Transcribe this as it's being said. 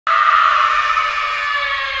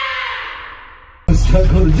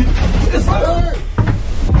brother. It's her.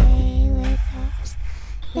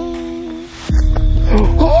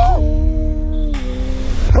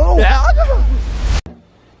 Oh.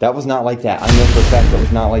 That was not like that. I know for a fact that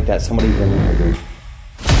was not like that. Somebody's in there.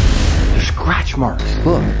 There's scratch marks.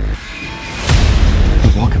 Look.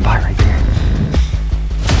 I'm walking by right there.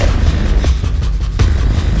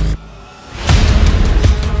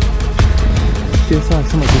 Dude, it sounds like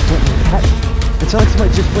somebody just went in the cabin. It sounds like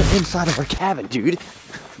somebody just went inside of our cabin, dude.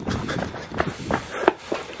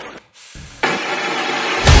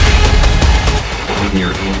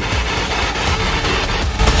 Here.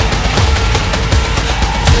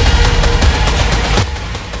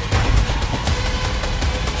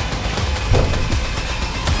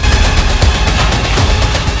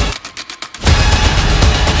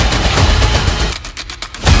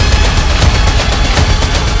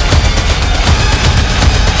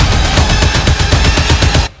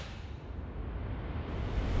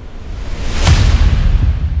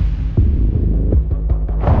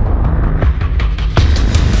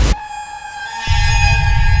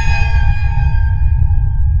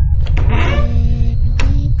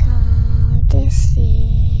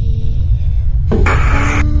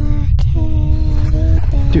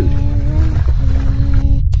 Dude.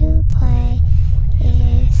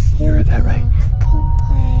 You heard that right?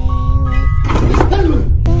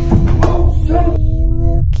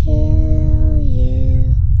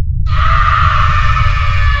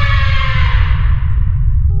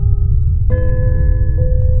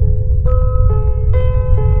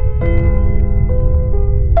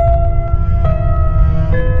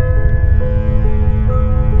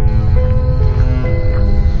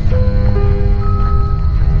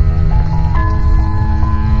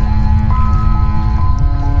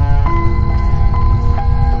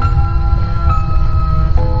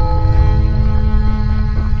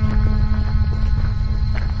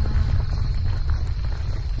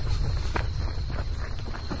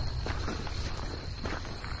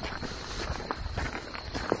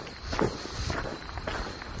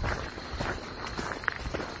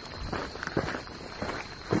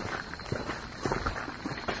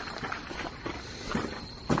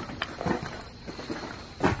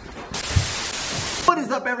 What is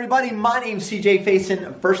up, everybody? My name's CJ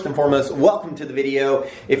Faison. First and foremost, welcome to the video.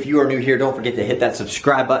 If you are new here, don't forget to hit that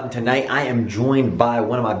subscribe button. Tonight, I am joined by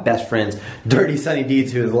one of my best friends, Dirty Sonny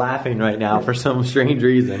Deeds, who is laughing right now for some strange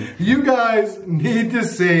reason. You guys need to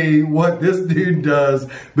see what this dude does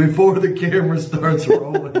before the camera starts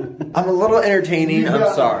rolling. I'm a little entertaining.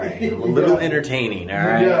 I'm sorry. I'm a little entertaining, all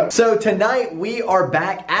right? Yeah. So tonight, we are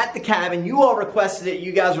back at the cabin. You all requested it.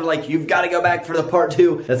 You guys were like, you've got to go back for the part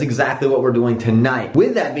 2. That's exactly what we're doing tonight.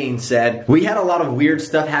 With that being said, we had a lot of weird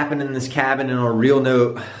stuff happen in this cabin, and on a real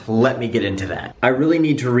note, let me get into that. I really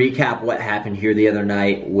need to recap what happened here the other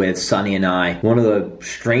night with Sonny and I. One of the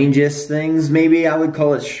strangest things, maybe I would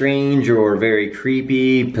call it strange or very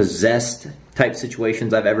creepy, possessed type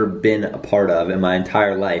situations I've ever been a part of in my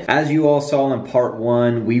entire life. As you all saw in part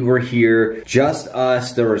 1, we were here, just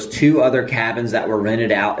us. There was 2 other cabins that were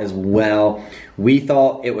rented out as well. We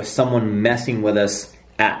thought it was someone messing with us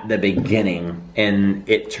at the beginning, and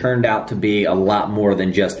it turned out to be a lot more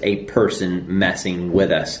than just a person messing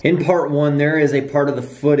with us. In part 1, there is a part of the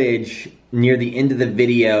footage near the end of the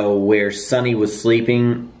video where Sonny was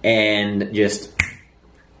sleeping and just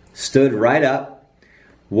stood right up,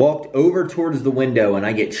 walked over towards the window, and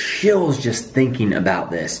I get chills just thinking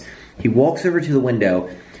about this. He walks over to the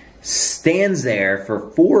window, stands there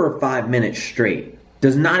for 4 or 5 minutes straight,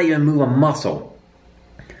 does not even move a muscle.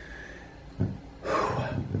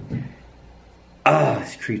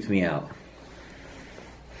 This creeps me out.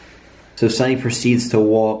 So Sonny proceeds to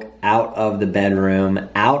walk out of the bedroom,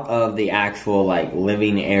 out of the actual like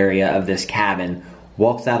living area of this cabin,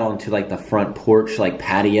 walks out onto like the front porch, like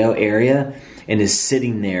patio area, and is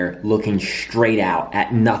sitting there looking straight out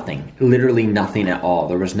at nothing. Literally nothing at all.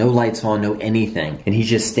 There was no lights on, no anything. And he's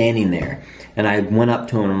just standing there. And I went up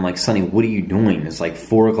to him and I'm like, Sonny, what are you doing? It's like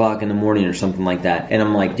 4 o'clock in the morning or something like that. And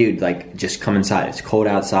I'm like, dude, like, just come inside. It's cold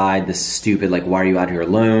outside. This is stupid. Like, why are you out here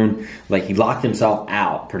alone? Like, he locked himself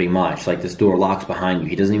out pretty much. Like, this door locks behind you.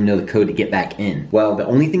 He doesn't even know the code to get back in. Well, the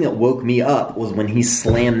only thing that woke me up was when he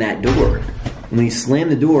slammed that door. When he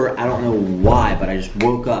slammed the door, I don't know why, but I just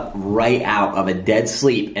woke up right out of a dead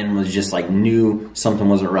sleep and was just like, knew something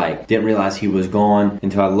wasn't right. Didn't realize he was gone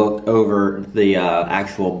until I looked over the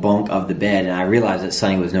actual bunk of the bed and I realized that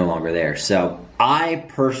Sonny was no longer there. So I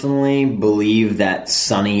personally believe that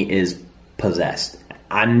Sonny is possessed.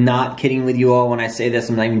 I'm not kidding with you all when I say this.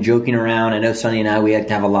 I'm not even joking around. I know Sonny and I, we like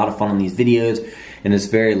to have a lot of fun on these videos, and it's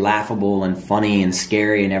very laughable and funny and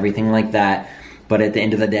scary and everything like that. But at the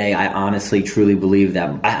end of the day, I honestly, truly believe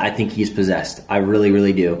that I think he's possessed. I really,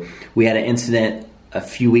 really do. We had an incident a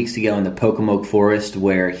few weeks ago in the Pocomoke Forest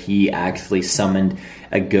where he actually summoned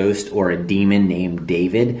a ghost or a demon named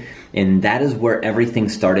David, and that is where everything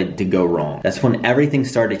started to go wrong. That's when everything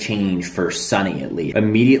started to change for Sonny, at least.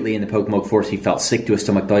 Immediately in the Pocomoke Forest, he felt sick to his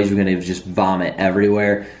stomach, thought he was going to just vomit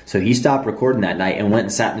everywhere, so he stopped recording that night and went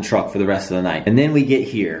and sat in the truck for the rest of the night. And then we get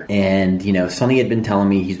here, and you know, Sonny had been telling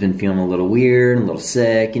me he's been feeling a little weird, a little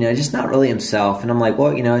sick, you know, just not really himself, and I'm like,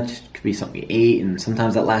 well, you know, it just could be something you ate, and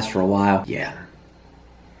sometimes that lasts for a while. Yeah.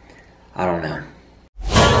 I don't know.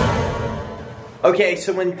 Okay,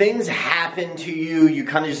 so when things happen to you, you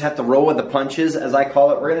kind of just have to roll with the punches, as I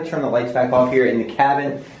call it. We're going to turn the lights back off here in the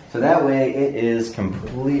cabin, so that way it is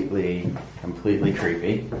completely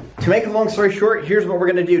creepy. To make a long story short, here's what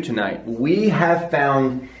we're going to do tonight. We have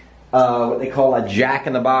found what they call a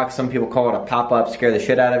jack-in-the-box. Some people call it a pop-up, scare the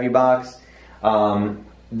shit out of you box.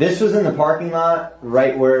 This was in the parking lot,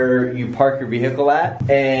 right where you park your vehicle at,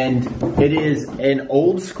 and it is an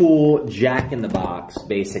old school jack-in-the-box,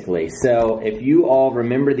 basically. So if you all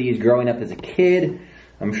remember these growing up as a kid,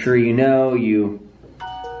 I'm sure you know, you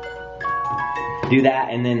do that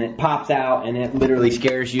and then it pops out and it literally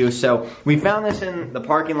scares you. So we found this in the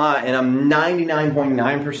parking lot, and I'm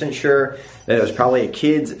 99.9% sure that it was probably a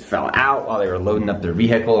kid's. It fell out while they were loading up their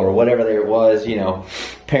vehicle or whatever it was, you know,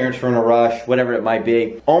 parents were in a rush, whatever it might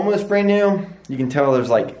be. Almost brand new. You can tell there's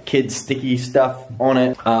like kid sticky stuff on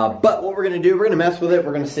it. But what we're gonna do, we're gonna mess with it.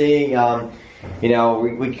 We're gonna see, you know,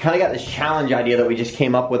 we kind of got this challenge idea that we just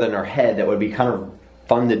came up with in our head that would be kind of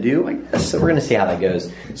fun to do, I guess. So we're going to see how that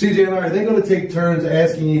goes. CJ and I are then going to take turns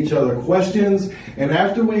asking each other questions, and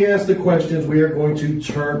after we ask the questions, we are going to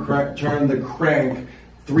turn the crank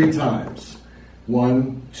 3 times.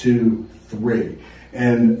 1, 2, 3.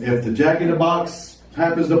 And if the jack-in-the-box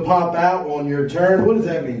happens to pop out on your turn, what does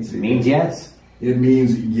that mean, CJ? It means yes. It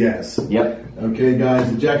means yes. Yep. Okay,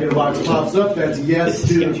 guys, the jack-in-the-box pops up, that's yes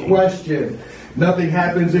to the question. Nothing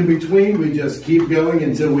happens in between. We just keep going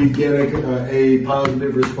until we get a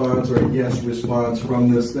positive response or a yes response from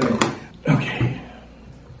this thing. Okay.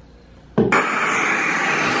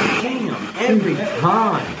 Damn, every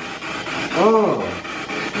time. Oh.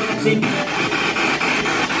 See,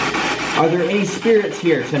 are there any spirits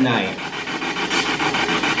here tonight?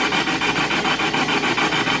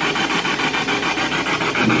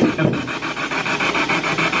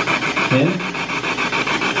 Tim?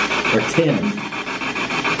 Or Tim?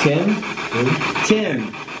 Tim?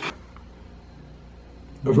 Tim.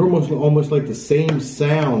 I've heard almost like the same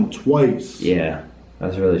sound twice. Yeah,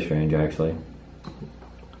 that's really strange, actually.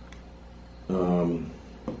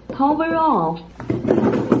 Power off.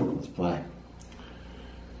 Let's play.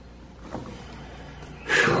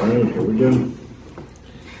 Alright, here we go.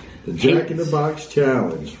 The Jack-in-the-Box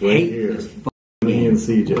challenge right here. Me and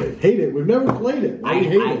CJ. Hate it. We've never played it. I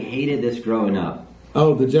hated this growing up.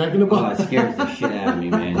 Oh, the Jack-in-the-Box. Oh, it scares the shit out of me,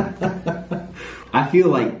 man. I feel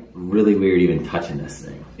like really weird even touching this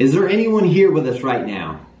thing. Is there anyone here with us right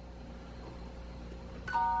now?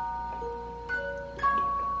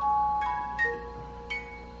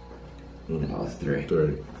 That was 3.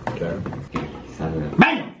 3. Okay.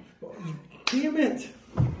 Bam! Damn it.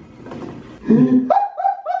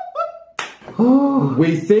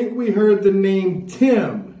 We think we heard the name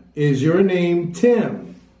Tim. Is your name Tim?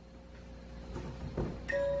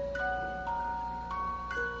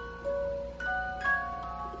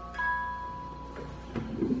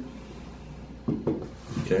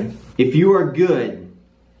 Okay. If you are good,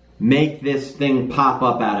 make this thing pop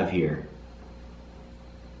up out of here.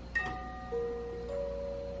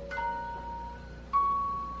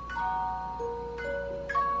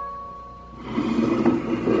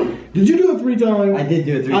 Did you do it 3 times? I did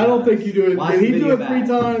do it 3 times. I don't think you do it. Watch Did he do it back. 3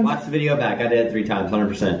 times? Watch the video back. I did it 3 times,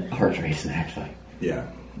 100%. Heart's racing, actually. Yeah.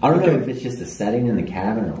 I don't know if it's just a setting in the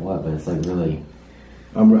cabin or what, but it's like really...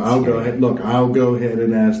 I'll go ahead. Look, I'll go ahead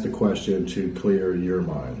and ask the question to clear your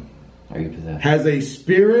mind. Are you possessed? Has a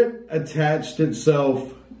spirit attached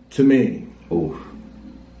itself to me? Ooh.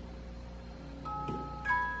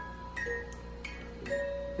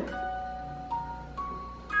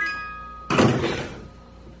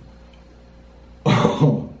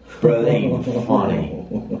 Bro, that ain't funny.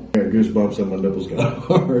 Goosebumps and my nipples got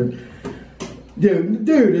hard. Dude,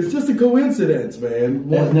 it's just a coincidence, man.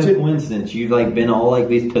 That's no coincidence. You've like been all like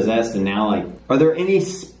these possessed, and now like, are there any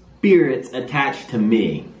spirits attached to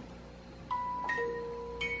me?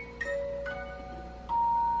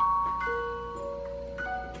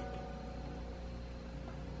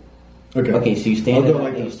 Okay. Okay, so you stand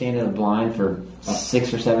like in a blind for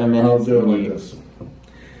 6 or 7 minutes. I'll do it like this.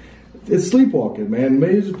 it's sleepwalking, man.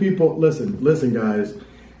 Millions of people. Listen, guys.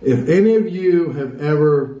 If any of you have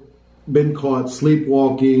ever been caught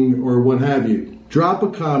sleepwalking or what have you, drop a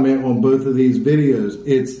comment on both of these videos.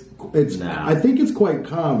 I think it's quite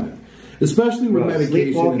common, especially with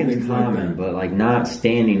medication. Sleepwalking and is things common, like but like not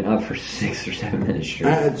standing up for 6 or 7 minutes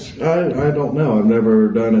straight. I don't know. I've never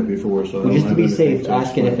done it before, so Just to be safe,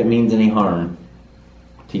 asking if it means any harm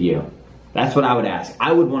to you. That's what I would ask.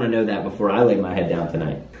 I would want to know that before I lay my head down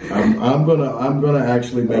tonight. I'm gonna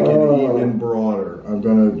actually make it even broader. I'm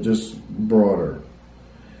gonna just broader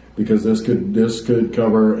because this could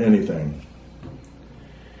cover anything.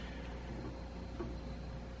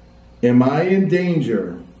 Am I in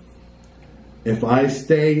danger if I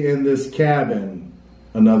stay in this cabin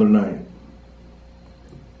another night?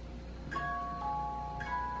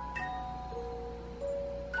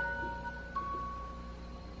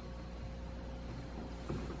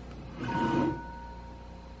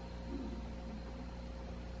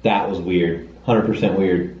 That was weird. 100%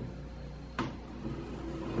 weird.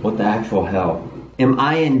 What the actual hell? Am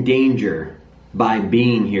I in danger by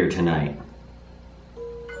being here tonight?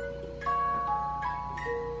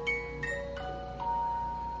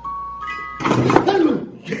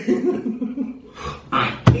 I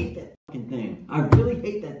hate that fucking thing. I really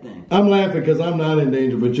hate that thing. I'm laughing because I'm not in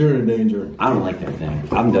danger, but you're in danger. I don't like that thing.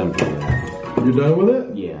 I'm done with that. You're done with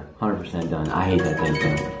it? Yeah, 100% done. I hate that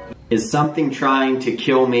thing. Is something trying to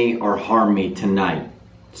kill me or harm me tonight,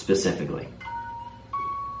 specifically?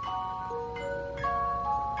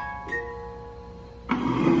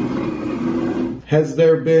 Has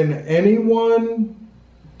there been anyone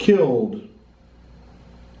killed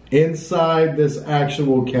inside this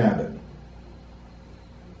actual cabin?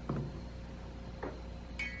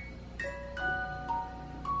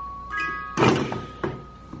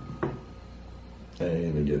 I didn't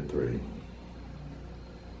even get 3.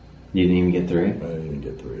 You didn't even get 3? I didn't even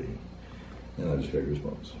get 3. And I just got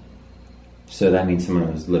goosebumps. So that means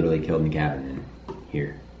someone was literally killed in the cabin in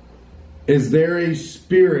here. Is there a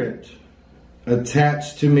spirit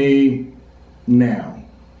attached to me now?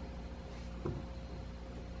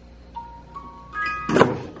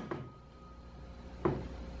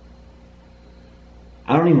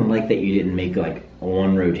 I don't even like that you didn't make like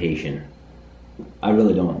one rotation. I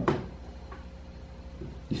really don't.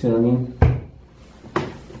 You see what I mean?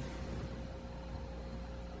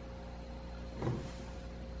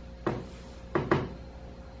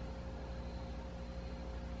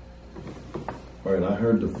 Alright, I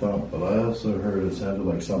heard the thump, but I also heard it sounded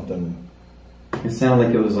like something. It sounded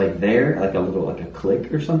like it was like there, like a little, like a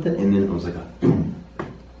click or something, and then it was like a boom.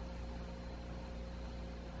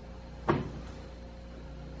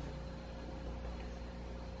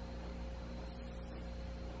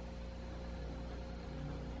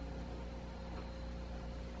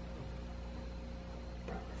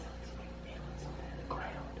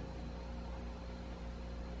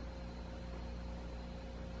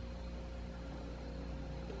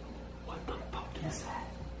 What the fuck is that?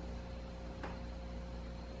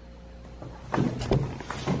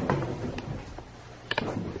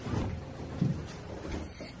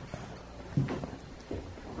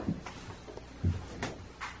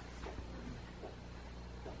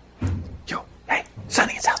 Yo, hey,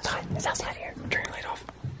 Sonny, it's outside. It's outside here. Turn your light off.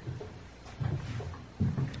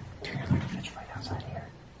 Turn your light off. It's right outside here.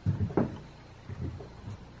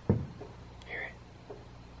 Hear it?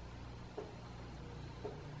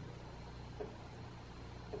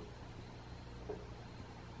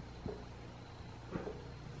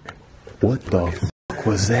 What the fuck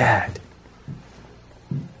was that?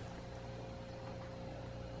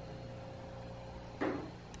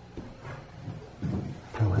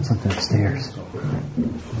 Oh, it's something upstairs.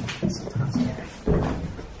 It's something upstairs.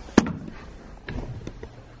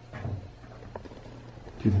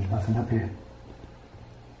 Dude, there's nothing up here.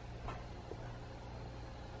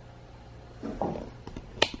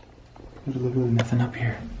 There's literally nothing up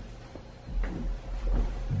here.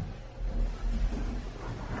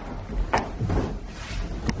 Do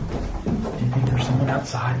you think there's someone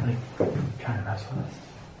outside, like, trying to mess with us?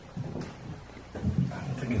 I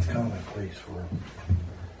don't think it's coming to place for him.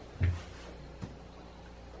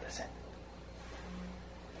 Listen.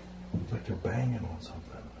 It's like they're banging on something.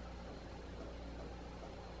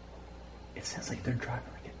 It sounds like they're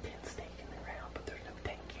driving like a pin stake in the ground, but there's no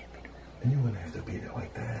tank camping around. And you wouldn't have to be there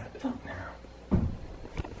like that. Fuck no.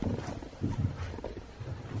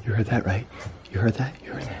 You heard that, right? You heard that?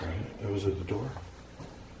 You heard that? It was at the door.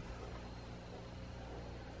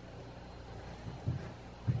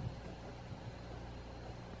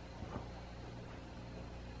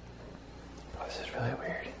 Oh, this is really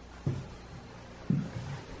weird.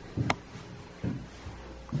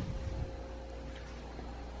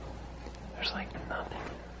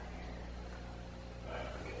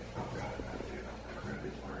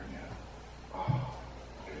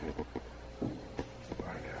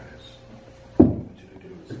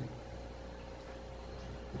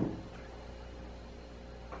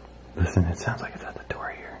 Listen, it sounds like it's at the door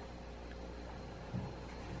here.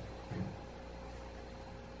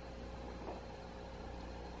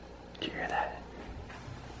 Did you hear that?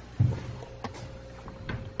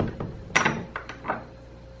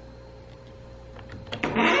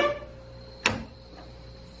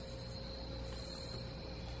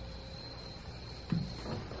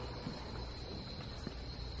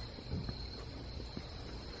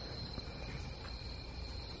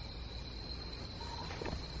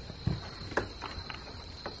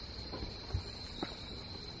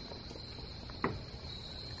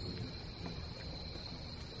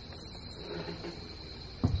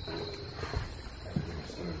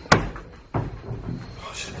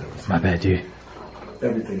 My bad, dude.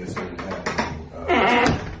 Everything is starting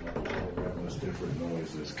happening. Those different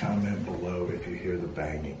noises. Comment below if you hear the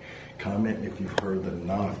banging. Comment if you've heard the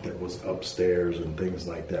knock that was upstairs and things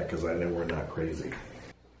like that, because I know we're not crazy.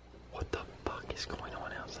 What the fuck is going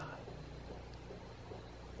on outside?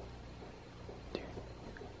 Dude.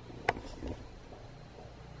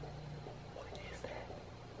 What is that?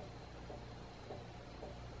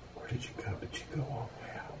 Where did you go? Did you go all the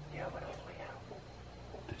way out? Yeah, I went all the way out.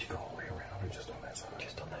 Did you go all the way around or just on that side?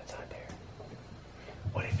 Just on that side there.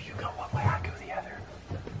 What if you go one way, I go the other?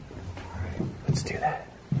 Alright, let's do that.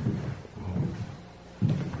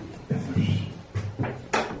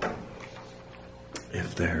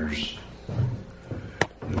 If there's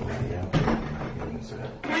nobody out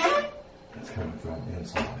that's coming from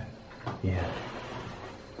inside. Yeah.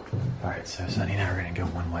 Alright, so Sonny and I are gonna go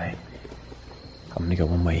one way. I'm gonna go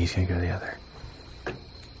one way, he's gonna go the other.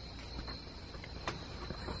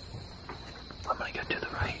 I'm gonna go to the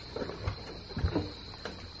right.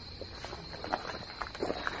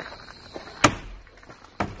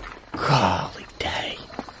 Golly day.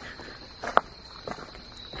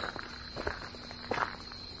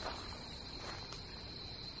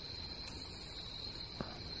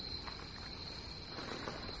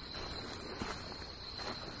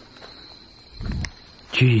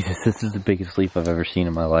 Jesus, this is the biggest leap I've ever seen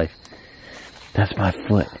in my life. That's my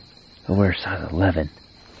foot. I wear size 11.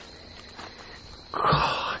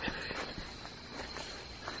 God.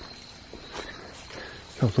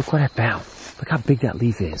 Yo, look what I found. Look how big that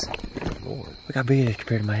leaf is. Lord. Look how big it is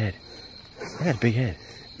compared to my head. I got a big head.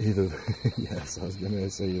 Either, yes, I was going to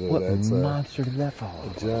say either What that's monster did that fall a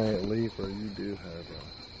off? giant leaf or you do have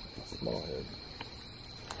a small head.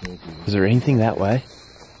 Was there anything that way?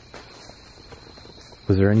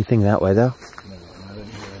 Was there anything that way though? No, I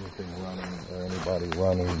didn't hear anything running or anybody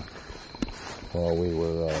running while we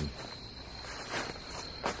were,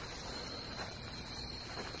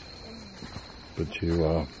 but you,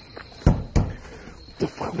 what the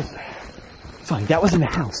fuck was that? Sonny, that was in the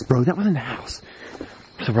house, bro. That was in the house.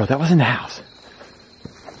 So, bro, that was in the house.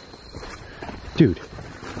 Dude.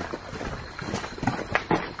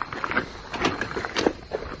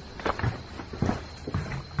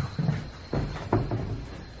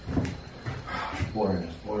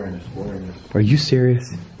 Blurriness. Are you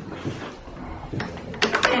serious?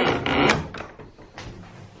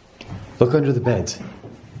 Look under the beds.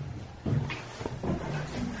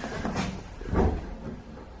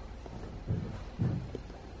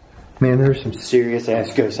 Man, there's some serious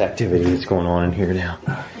ass ghost activity that's going on in here now.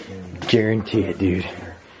 Guarantee it, dude.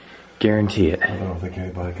 Guarantee it. I don't think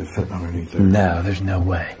anybody could fit underneath there. No, there's no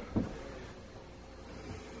way.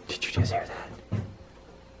 Did you just hear that?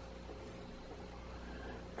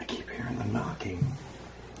 I keep hearing the knocking.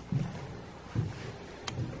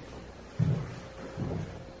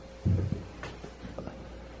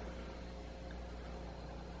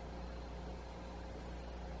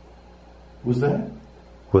 Was that?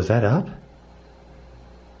 Was that up?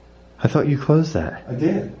 I thought you closed that. I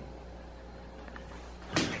did.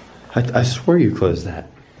 I swear you closed that.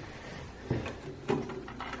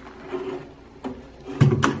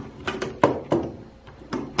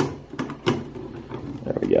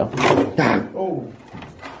 There we go. Oh.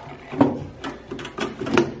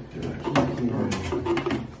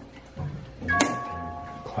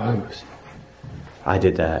 Close. I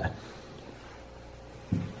did that.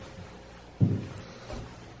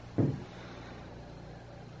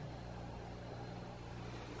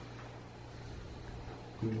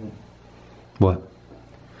 What?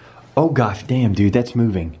 Oh gosh, damn, dude, that's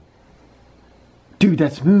moving. Dude,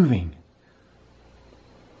 that's moving.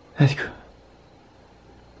 That's cool.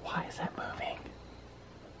 Why is that moving?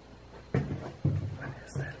 What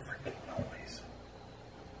is that freaking noise?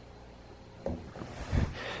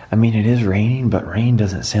 I mean, it is raining, but rain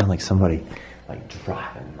doesn't sound like somebody like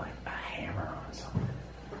dropping like a hammer on something.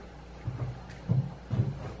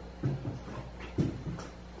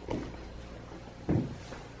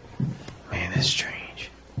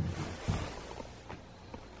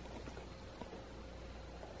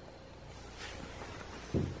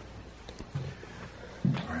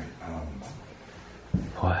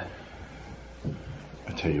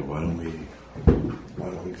 tell you, why don't we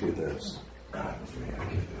do this?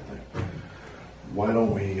 Why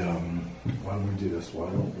don't we do this? Why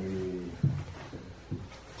don't we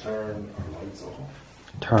turn our lights off?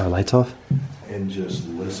 Turn our lights off? And just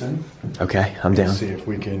listen. Okay, I'm down. See if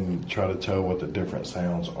we can try to tell what the different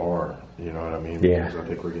sounds are. You know what I mean? Yeah. Because I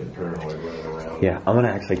think we're getting paranoid running around. Yeah, I'm gonna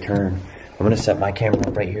actually turn. I'm gonna set my camera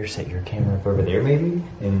up right here, set your camera up over there maybe,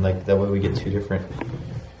 and like that way we get two different.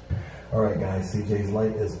 All right, guys, CJ's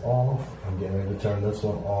light is off. I'm getting ready to turn this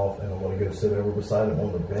one off, and I'm going to go sit over beside him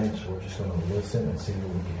on the bench. We're just going to listen and see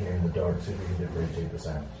what we can hear in the dark, see if we can differentiate the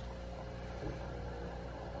sounds.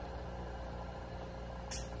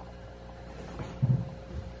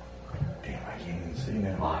 Damn, I can't even see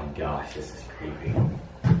now. My gosh, this is creepy.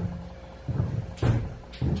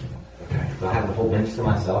 Okay. Do I have the whole bench to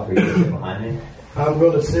myself, or you can sit behind me? I'm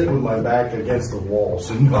going to sit with my back against the wall.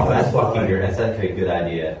 So Oh, that's fucking good. That's actually a good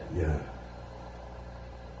idea. Yeah.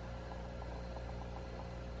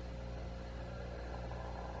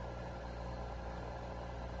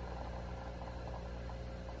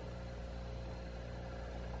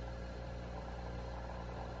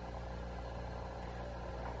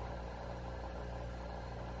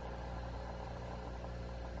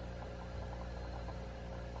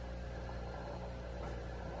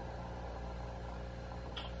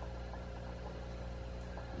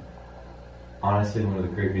 Honestly, one of the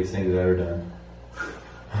creepiest things I've ever done.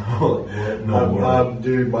 No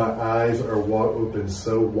dude, my eyes are open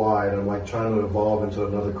so wide. I'm like trying to evolve into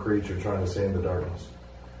another creature, trying to see in the darkness.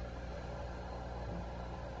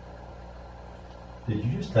 Did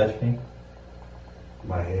you just touch me?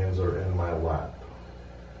 My hands are in my lap.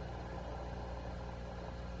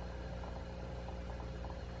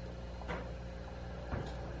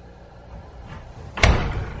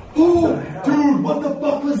 Oh, dude, what the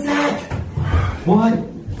fuck was that?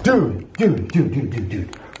 What? Dude.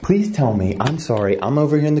 Please tell me. I'm sorry. I'm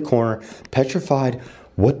over here in the corner, petrified.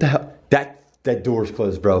 What the hell? That door is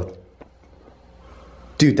closed, bro.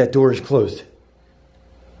 Dude, that door is closed.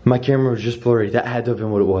 My camera was just blurry. That had to have been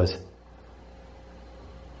what it was.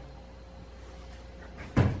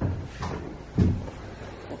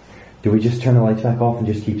 Do we just turn the lights back off and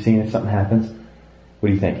just keep seeing if something happens? What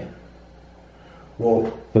do you think?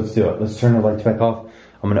 Well, let's do it. Let's turn the lights back off.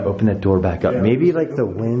 I'm gonna open that door back up. Yeah, maybe like the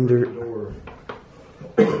wind or...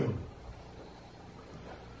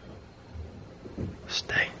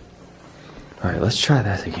 Stay. Alright, let's try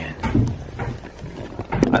that again.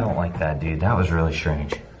 I don't like that, dude. That was really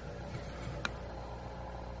strange.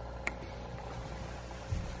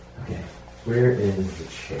 Okay, where is the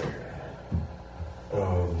chair?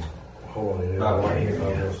 Hold on. Okay, here we I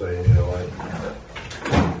go. was gonna say,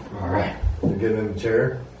 Alright. You getting in the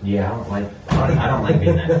chair? Yeah, I don't like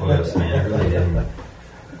being that close, man. I really didn't.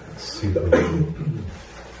 Super weird.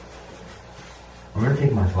 I'm gonna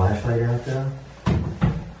take my flashlight out though.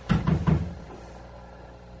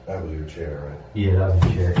 That was your chair, right? Yeah, that was the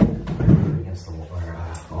chair. Against the wall, or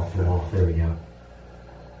off the wall. There we go.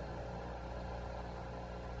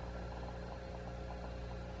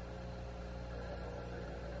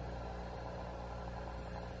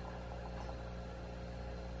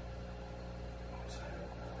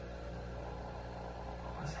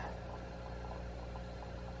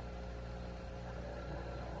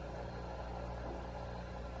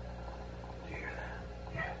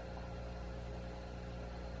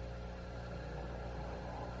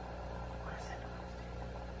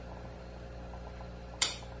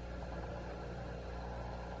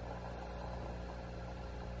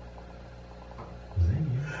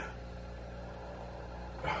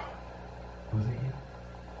 Was it you?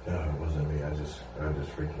 No, it wasn't me. I just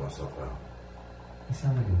freaked myself out. You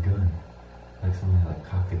sound like a gun. Like somebody like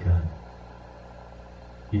cocked a gun.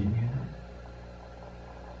 You didn't hear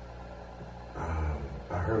that?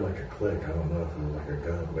 I heard like a click. I don't know if it was like a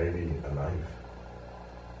gun, maybe a knife.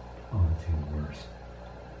 Oh, it's even worse.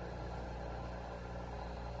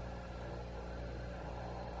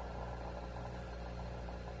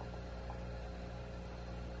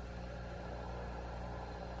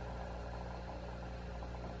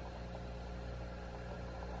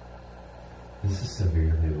 This is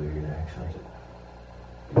severely weird, actually.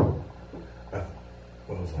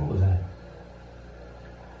 What was that? What was that?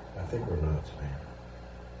 I think we're nuts, man.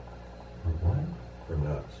 What? We're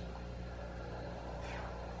nuts.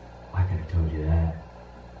 I could have told you that.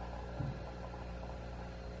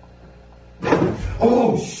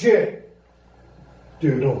 Oh, shit!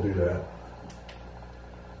 Dude, don't do that.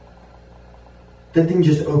 That thing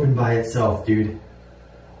just opened by itself, dude.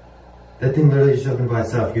 That thing literally just opened by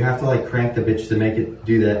itself. You have to like crank the bitch to make it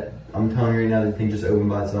do that. I'm telling you right now, that thing just opened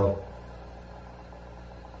by itself.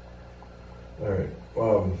 All right.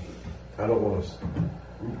 I don't want to.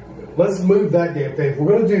 Let's move that damn thing. If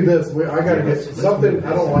we're going to do this, I got to get something. I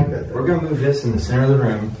don't like that thing. We're going to move this in the center of the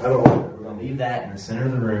room. I don't like it. We're going to leave that in the center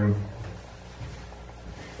of the room.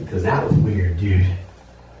 Because that was weird, dude.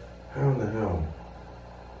 How in the hell?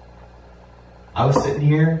 I was sitting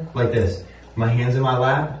here like this, my hands in my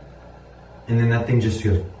lap, and then that thing just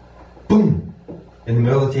goes boom in the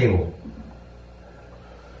middle of the table.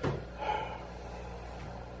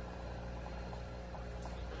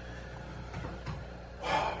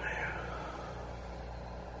 Oh man.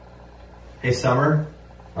 Hey Summer.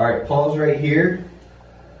 Alright, Paul's right here.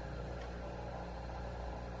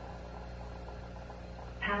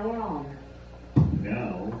 Power on.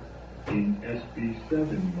 Now in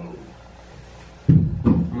SB7 mode.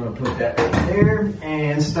 I'm gonna put that right there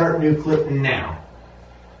and start new clip now.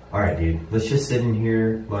 Alright dude, let's just sit in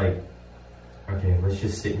here like, okay, let's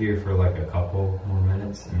just sit here for like a couple more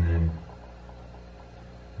minutes and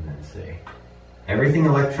then see. Everything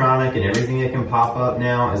electronic and everything that can pop up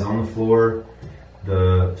now is on the floor.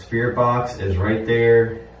 The spirit box is right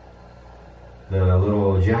there. The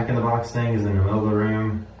little jack-in-the-box thing is in the middle of the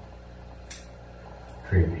room.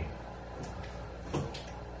 Creepy.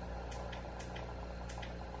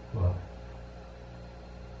 What?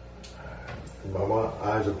 My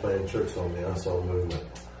eyes are playing tricks on me. I saw movement.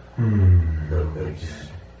 But it's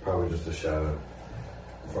probably just a shadow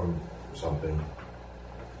from something.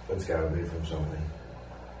 It's got to be from something.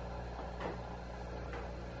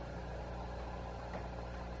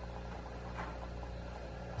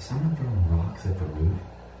 Is someone throwing rocks at the roof?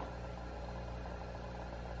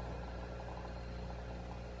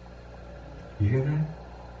 You hear that?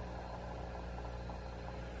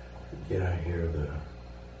 Yeah, I hear the.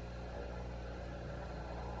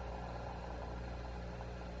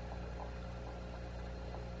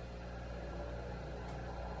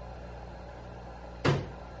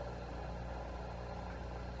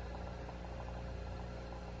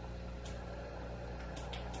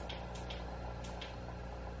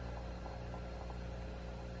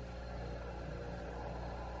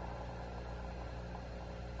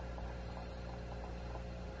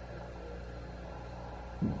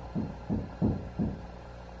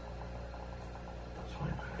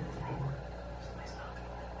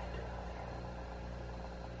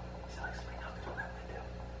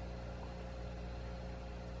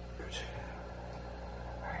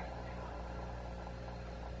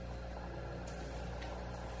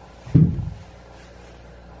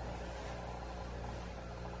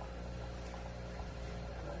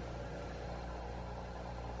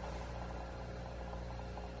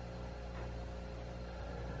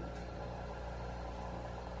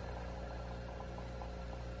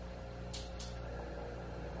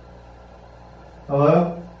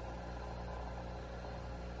 Hello?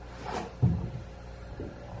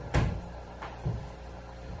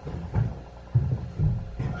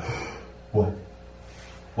 What?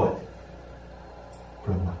 What?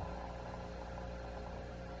 Bro,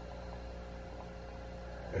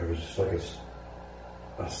 It was just like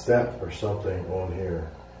a step or something on here.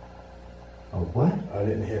 a what? I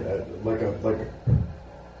didn't hit it. Like a.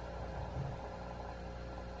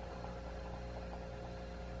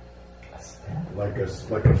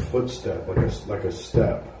 Like a footstep, like a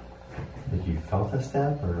step. Did you felt a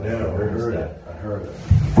step or? Yeah, I heard it. I heard it.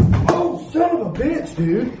 Oh, son of a bitch,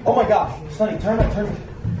 dude. Oh my gosh. Sonny, turn it.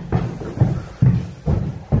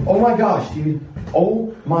 Oh my gosh, dude.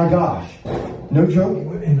 Oh my gosh. No joke.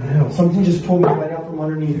 What in the hell? Something just pulled me right out from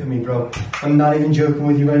underneath of me, bro. I'm not even joking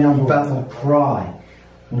with you right now. I'm about to cry.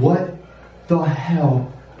 What the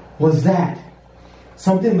hell was that?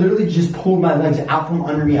 Something literally just pulled my legs out from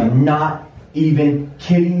under me. I'm not even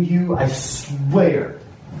kidding you. I swear.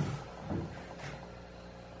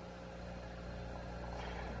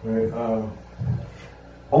 Right,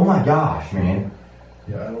 Oh my gosh, man.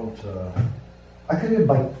 yeah, I don't. I could have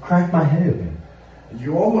like cracked my head open.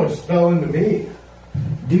 You almost fell into me.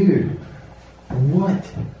 Dude, what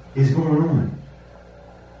is going on?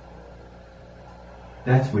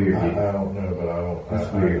 That's weird, dude. I don't know, but I don't.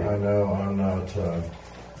 That's I, weird. I know I'm not.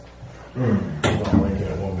 Not liking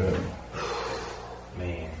it one bit.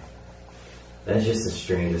 Man. That's just the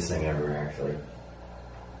strangest thing ever, actually.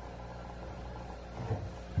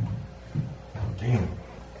 Damn.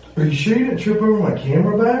 Are you sure you didn't trip over my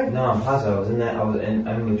camera bag? No, I'm positive. I was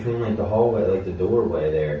in between like the hallway, like the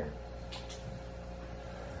doorway there.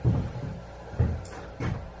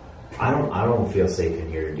 I don't feel safe in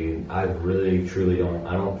here, dude. I really, truly don't.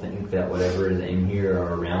 I don't think that whatever is in here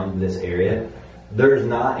or around this area, there's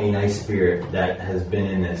not a nice spirit that has been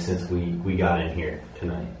in this since we got in here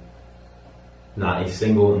tonight. Not a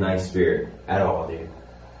single nice spirit at all, dude.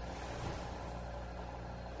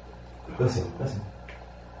 Listen, listen.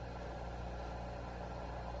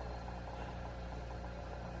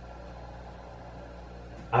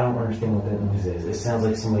 I don't understand what that noise is. It sounds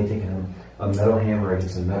like somebody taking a metal hammer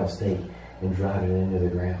against a metal stake and driving it into the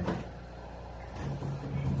ground.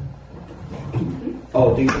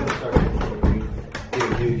 Oh, dude, don't start.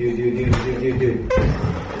 Dude.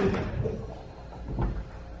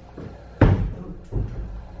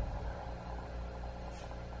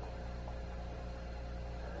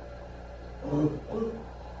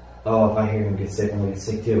 Oh, if I hear him get sick, I'm gonna get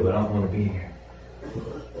sick too, but I don't want to be here.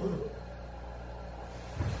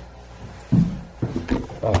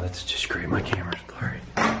 Oh, that's just great. My camera's blurry.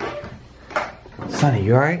 Sonny,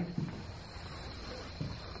 you alright?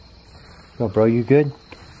 Yo, bro, you good?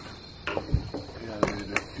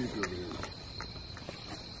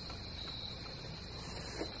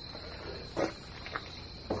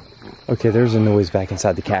 Okay, there's a noise back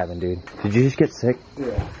inside the cabin, dude. Did you just get sick?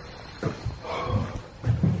 Yeah.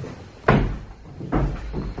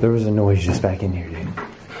 There was a noise just back in here, dude.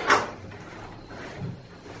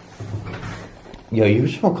 Yo, you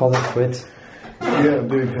just want to call that quits? Yeah,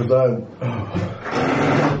 dude, because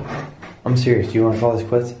I'm serious. Do you want to call this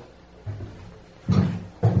quits?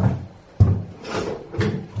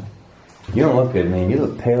 You don't look good, man. You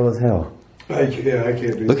look pale as hell. I can't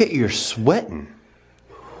do Look at you, you're sweating.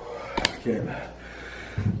 I can't.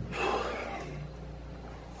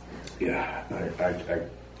 Yeah,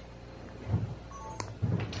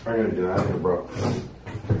 I gotta get out of here, bro.